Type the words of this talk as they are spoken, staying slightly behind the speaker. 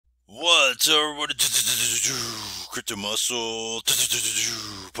What's everybody? Crypto muscle,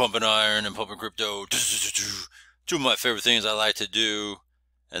 pumping iron and pumping crypto. Two of my favorite things I like to do,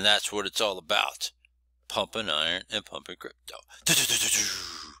 and that's what it's all about. Pumping iron and pumping crypto.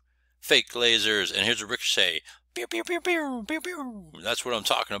 Fake lasers, and here's a ricochet. That's what I'm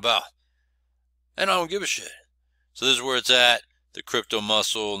talking about. And I don't give a shit. So this is where it's at. The crypto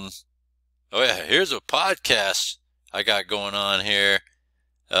muscle. Oh yeah, here's a podcast I got going on here.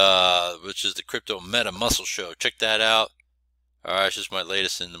 Which is the Crypto Meta Muscle Show. Check that out. Alright, it's just my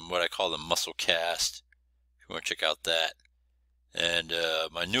latest in what I call the Muscle Cast. If you want to check out that. And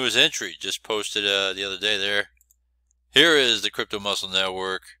my newest entry, just posted the other day there. Here is the Crypto Muscle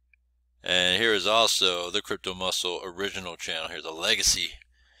Network. And here is also the Crypto Muscle original channel. Here's the Legacy.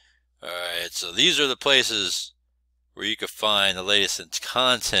 Alright, so these are the places where you can find the latest in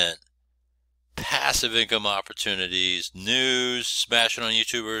content. Passive income opportunities, news, smashing on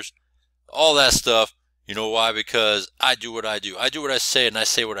YouTubers, all that stuff. You know why? Because I do what I do. I do what I say, and I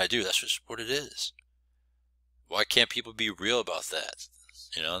say what I do. That's just what it is. Why can't people be real about that?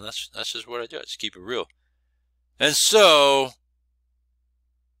 You know, that's just what I do. I just keep it real. And so,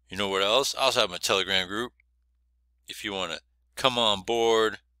 you know what else? I also have my Telegram group. If you want to come on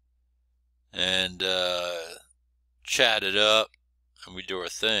board and chat it up, and we do our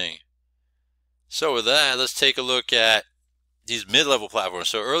thing. So with that, let's take a look at these mid-level platforms.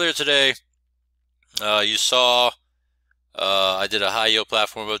 So earlier today, you saw I did a high-yield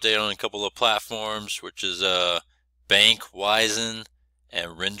platform update on a couple of platforms, which is Bank, Wizen,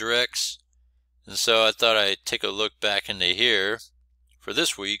 and Rendirex. And so I thought I'd take a look back into here for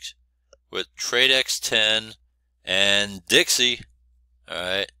this week with Tradex10 and DIXXI. All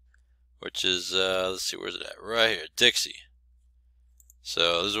right, which is let's see, where's it at? Right here, DIXXI.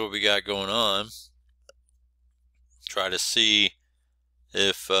 So this is what we got going on. Try to see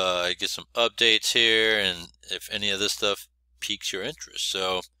if I get some updates here and if any of this stuff piques your interest.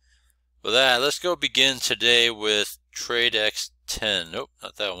 So with that, let's go begin today with Tradex10. Nope,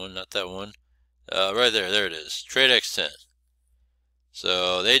 not that one, not that one. Right there, there it is, Tradex10.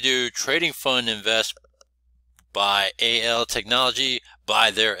 So they do trading fund invest by AL technology, by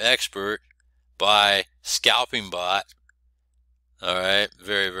their expert, by scalping bot. Alright,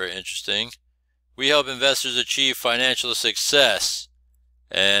 very, very interesting. We help investors achieve financial success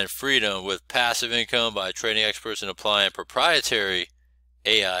and freedom with passive income by trading experts and applying proprietary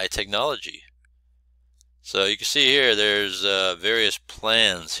AI technology. So you can see here there's various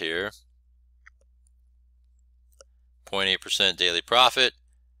plans here. 0.8% daily profit,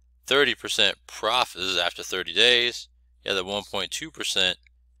 30% profit, this is after 30 days. You have the 1.2%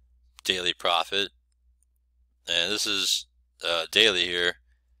 daily profit. And this is daily here.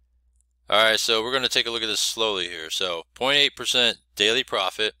 Alright, so we're going to take a look at this slowly here. So 0.8% daily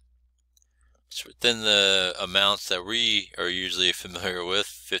profit. It's within the amounts that we are usually familiar with,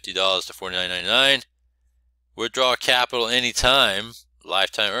 $50 to $49.99. Withdraw capital anytime,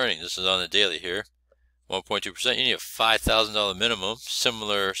 lifetime earnings. This is on the daily here. 1.2%. You need a $5,000 minimum.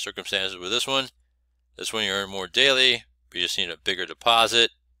 Similar circumstances with this one. This one you earn more daily, but you just need a bigger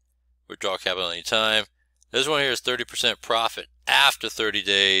deposit. Withdraw capital anytime. This one here is 30% profit after 30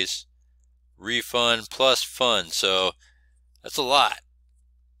 days, refund plus fund. So that's a lot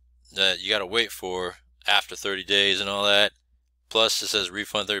that you got to wait for after 30 days and all that. Plus it says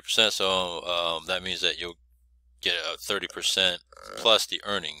refund 30%, so that means that you'll get a 30% plus the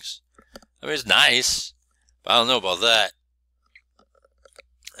earnings. I mean, it's nice, but I don't know about that.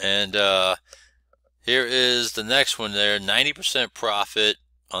 And here is the next one there, 90% profit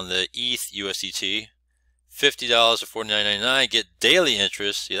on the ETH USDT. $50 to $49.99, get daily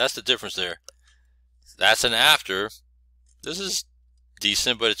interest. See, that's the difference there. That's an after. This is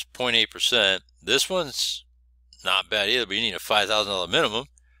decent, but it's 0.8%. This one's not bad either, but you need a $5,000 minimum.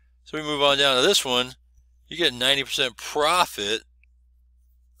 So we move on down to this one. You get 90% profit,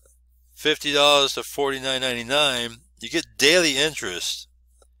 $50 to $49.99. You get daily interest.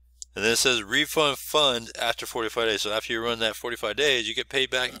 And then it says refund fund after 45 days. So after you run that 45 days, you get paid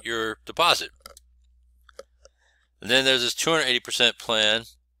back your deposit. And then there's this 280% plan,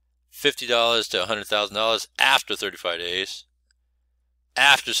 $50 to $100,000 after 35 days.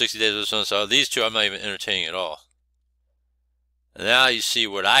 After 60 days of this one, so these two I'm not even entertaining at all. And now you see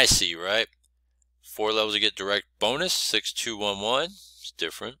what I see, right? 4 levels to get direct bonus, 6211. It's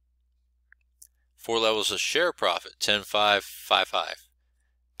different. 4 levels of share profit, 10555.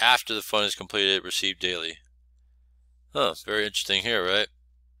 After the fund is completed, receive daily. Huh, very interesting here, right?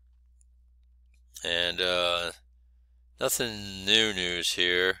 And nothing new news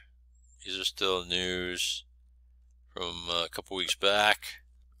here. These are still news from a couple weeks back.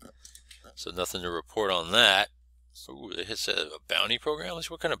 So nothing to report on that. Ooh, they hit a bounty program. Let's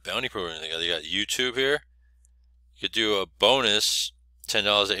see what kind of bounty program they got. They got YouTube here. You could do a bonus,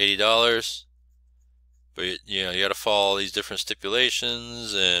 $10 to $80, but you know you got to follow all these different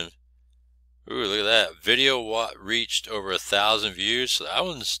stipulations. And ooh, look at that! Video reached over 1,000 views. So that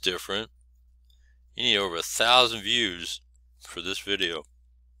one's different. You need over 1,000 views for this video.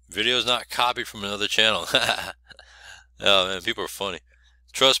 Video is not copied from another channel. Oh man, people are funny.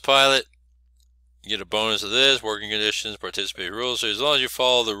 Trustpilot, you get a bonus of this, working conditions, participate rules. So as long as you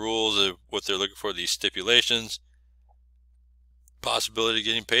follow the rules of what they're looking for, these stipulations, possibility of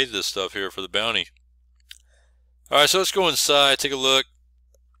getting paid this stuff here for the bounty. Alright, so let's go inside, take a look.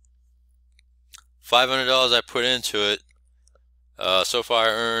 $500 I put into it. So far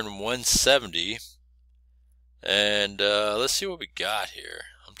I earned 170. And let's see what we got here.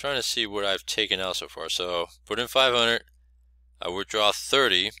 I'm trying to see what I've taken out so far. So put in 500, I withdraw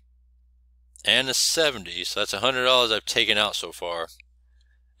 30 and a 70, so that's $100 I've taken out so far.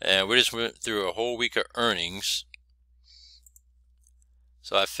 And we just went through a whole week of earnings,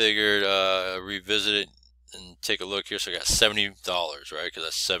 so I figured revisit it and take a look here. So I got $70, right? Because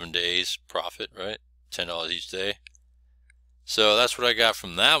that's 7 days profit, right? $10 each day. So that's what I got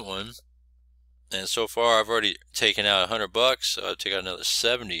from that one. And so far I've already taken out $100, so I'll take out another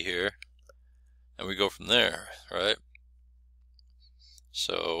 70 here, and we go from there, right?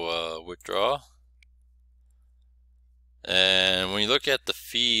 So withdraw, and when you look at the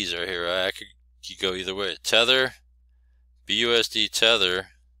fees right here, right, you go either way. Tether, BUSD tether.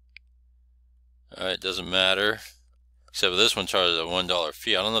 Alright, doesn't matter, except for this one charges a $1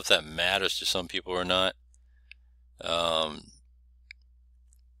 fee. I don't know if that matters to some people or not.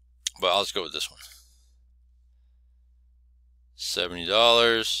 But I'll just go with this one.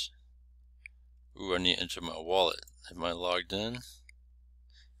 $70. Ooh, I need to enter my wallet. Am I logged in?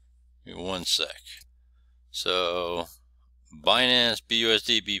 Give me 1 sec. So Binance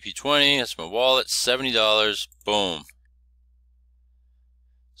BUSD BP20, that's my wallet, $70. Boom.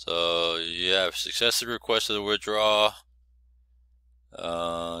 So you have successfully requested a withdraw.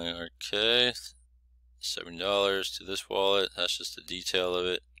 Okay, $70 to this wallet. That's just the detail of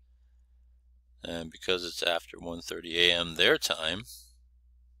it. And because it's after 1:30 a.m. their time,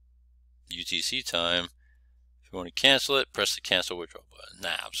 UTC time, if you want to cancel it, press the cancel withdrawal button.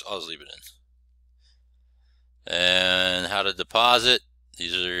 Nah, I'll just leave it in. And how to deposit.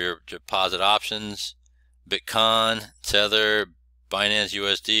 These are your deposit options. Bitcoin, Tether, Binance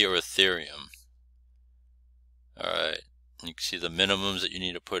USD, or Ethereum. Alright, you can see the minimums that you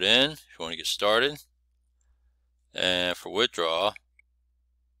need to put in if you want to get started. And for withdraw,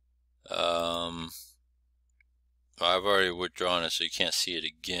 I've already withdrawn it, so you can't see it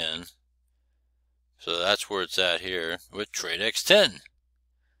again. So that's where it's at here with Tradex10.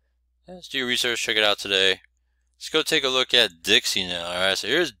 Let's do your research, check it out today. Let's go take a look at DIXXI now. Alright, so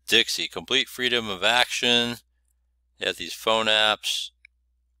here's DIXXI, complete freedom of action. You have these phone apps.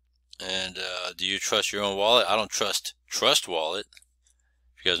 And do you trust your own wallet? I don't trust Trust Wallet.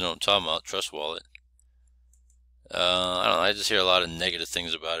 If you guys know what I'm talking about, Trust Wallet. I don't know, I just hear a lot of negative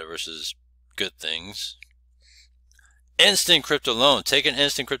things about it versus good things. Instant crypto loan. Take an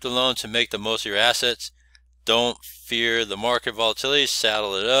instant crypto loan to make the most of your assets. Don't fear the market volatility.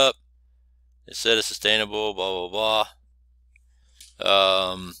 Saddle it up. It said it's sustainable, blah, blah,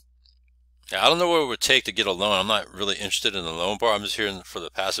 blah. I don't know what it would take to get a loan. I'm not really interested in the loan part. I'm just here for the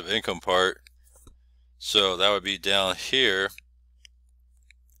passive income part. So that would be down here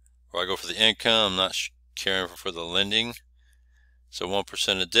where I go for the income. I'm not caring for the lending. So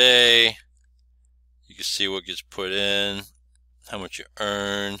 1% a day. You can see what gets put in, how much you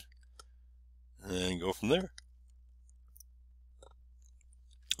earn, and then go from there.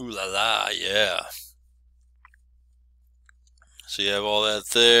 Ooh la la, yeah. So you have all that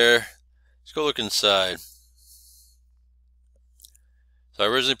there. Let's go look inside. So I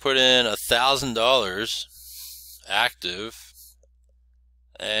originally put in $1,000 active,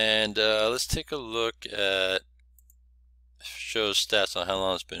 and let's take a look at, shows stats on how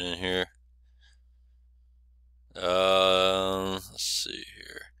long it's been in here. Let's see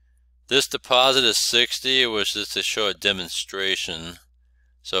here. This deposit is 60, which is to show a demonstration.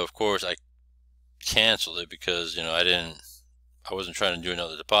 So of course I canceled it because, you know, I wasn't trying to do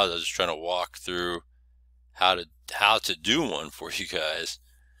another deposit. I was just trying to walk through how to do one for you guys.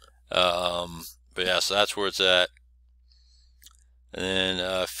 But yeah, so that's where it's at. And then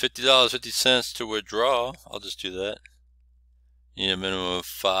 $50.50 to withdraw. I'll just do that. You need a minimum of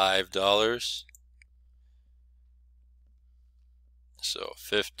 $5. So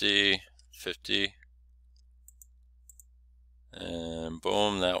 50, 50, and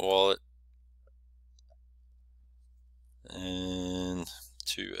boom, that wallet and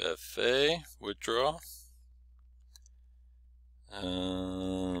 2FA withdraw.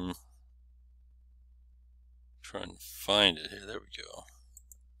 Trying to find it here. There we go.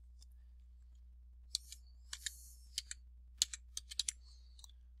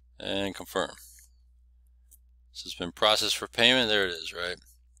 And confirm. So it's been processed for payment. There it is, right?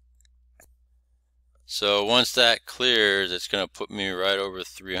 So once that clears, it's going to put me right over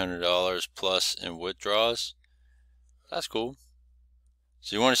 $300 plus in withdrawals. That's cool.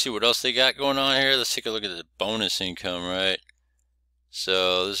 So you want to see what else they got going on here? Let's take a look at the bonus income, right?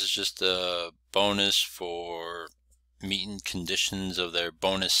 So this is just a bonus for meeting conditions of their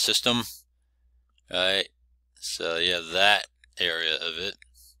bonus system, right? So you have that area of it.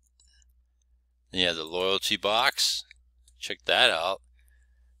 Then you have the loyalty box. Check that out.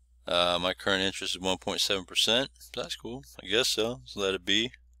 My current interest is 1.7%. That's cool. I guess so. So let it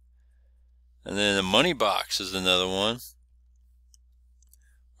be. And then the money box is another one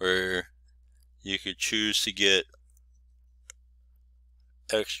where you could choose to get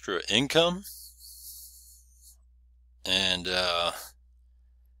extra income. And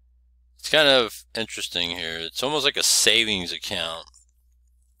it's kind of interesting here. It's almost like a savings account.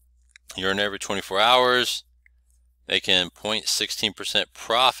 You earn every 24 hours. Making 0.16%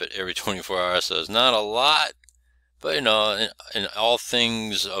 profit every 24 hours, so it's not a lot, but you know, in all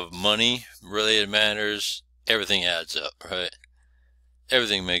things of money related matters, everything adds up, right?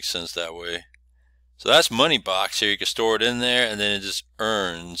 Everything makes sense that way. So that's money box here. You can store it in there, and then it just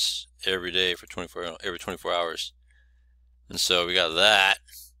earns every day for 24 hours. And so we got that,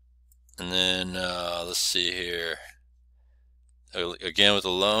 and then let's see here. Again with the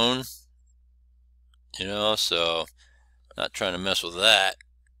loan, you know, so not trying to mess with that.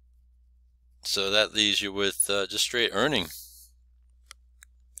 So that leaves you with just straight earning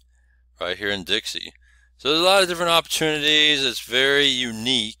right here in DIXXI. So there's a lot of different opportunities. It's very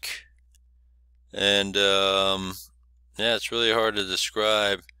unique, and yeah, it's really hard to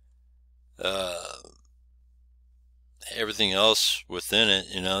describe everything else within it.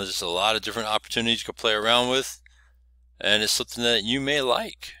 You know, there's a lot of different opportunities you can play around with, and it's something that you may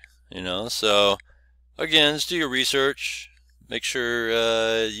like, you know. So again, just do your research. Make sure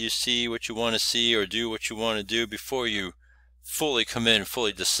you see what you want to see or do what you want to do before you fully commit and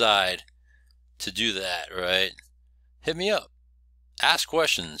fully decide to do that, right? Hit me up. Ask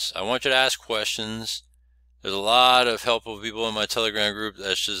questions. I want you to ask questions. There's a lot of helpful people in my Telegram group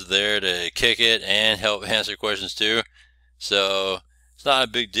that's just there to kick it and help answer questions too. So it's not a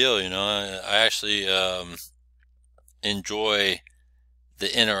big deal, you know. I actually enjoy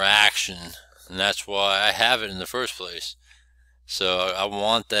the interaction, and that's why I have it in the first place. So I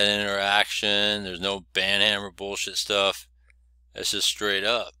want that interaction. There's no banhammer bullshit stuff. It's just straight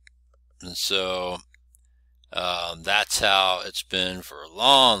up. And so that's how it's been for a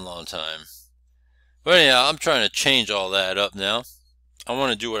long time. But anyhow, I'm trying to change all that up now. I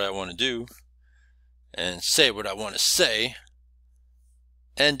want to do what I want to do and say what I want to say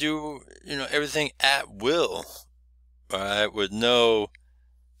and do, you know, everything at will, right? With no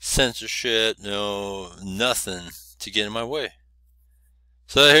censorship, no nothing to get in my way.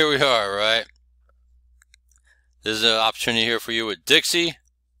 So here we are, right? There's an opportunity here for you with DIXXI,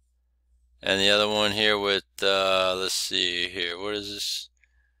 and the other one here with let's see here, what is this?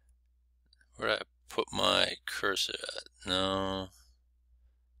 Where did I put my cursor at? No.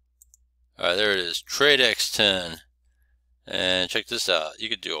 Alright, there it is. Tradex10. And check this out. You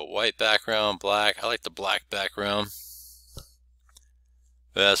could do a white background, black. I like the black background.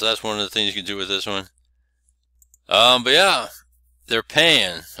 Yeah, so that's one of the things you can do with this one. But yeah, they're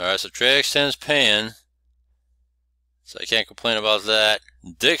paying. Alright, so Tradex10 is paying. So I can't complain about that.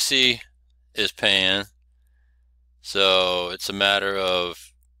 DIXXI is paying. So it's a matter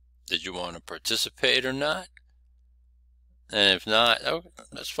of, did you want to participate or not? And if not, okay,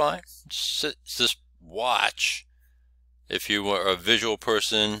 that's fine. Just watch. If you are a visual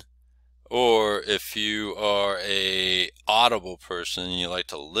person, or if you are a audible person and you like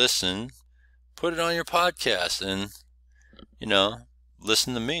to listen, put it on your podcast and, you know,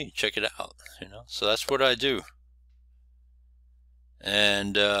 listen to me. Check it out. You know, so that's what I do.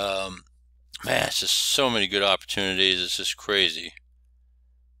 And man, it's just so many good opportunities. It's just crazy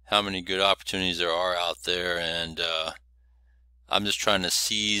how many good opportunities there are out there, and I'm just trying to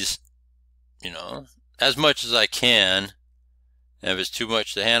seize, you know, as much as I can. And if it's too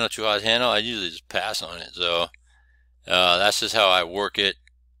much to handle, too hot to handle, I usually just pass on it. So that's just how I work it.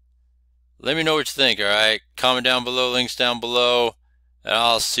 Let me know what you think, alright? Comment down below, links down below, and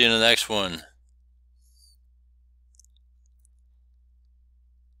I'll see you in the next one.